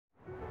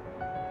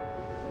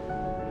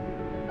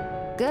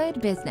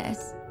Good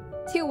business.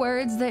 Two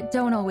words that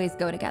don't always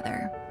go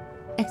together,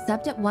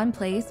 except at one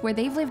place where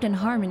they've lived in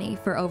harmony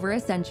for over a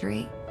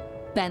century,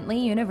 Bentley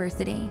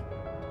University.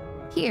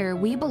 Here,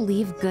 we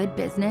believe good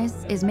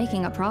business is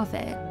making a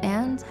profit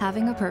and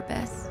having a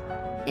purpose.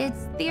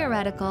 It's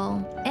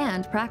theoretical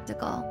and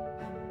practical.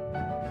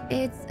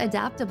 It's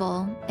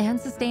adaptable and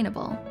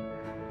sustainable.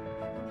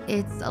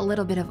 It's a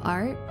little bit of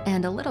art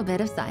and a little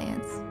bit of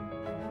science.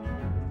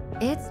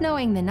 It's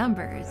knowing the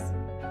numbers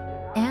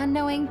and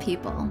knowing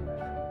people.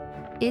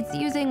 It's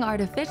using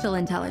artificial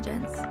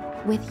intelligence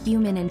with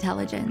human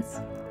intelligence.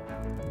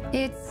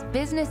 It's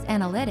business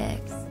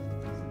analytics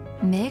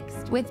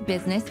mixed with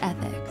business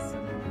ethics.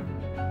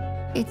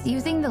 It's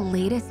using the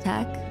latest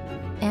tech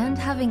and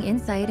having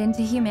insight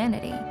into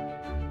humanity.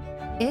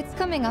 It's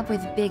coming up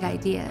with big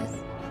ideas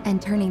and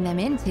turning them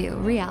into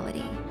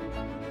reality.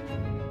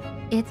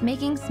 It's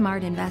making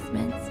smart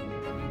investments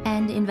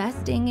and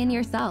investing in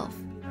yourself.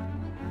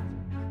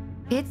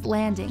 It's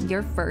landing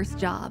your first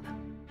job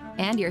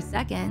and your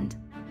second,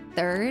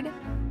 third,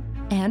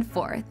 and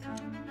fourth.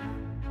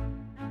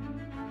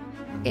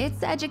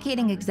 It's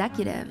educating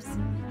executives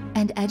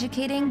and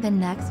educating the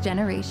next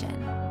generation.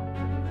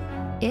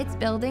 It's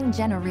building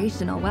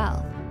generational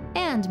wealth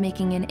and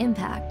making an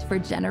impact for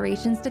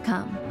generations to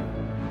come.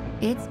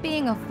 It's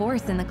being a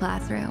force in the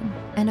classroom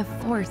and a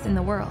force in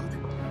the world.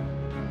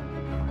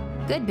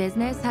 Good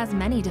business has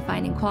many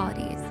defining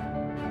qualities,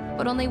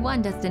 but only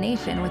one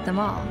destination with them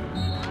all.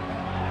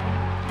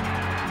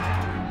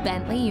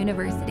 Bentley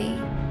University.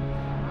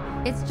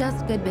 It's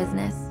just good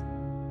business.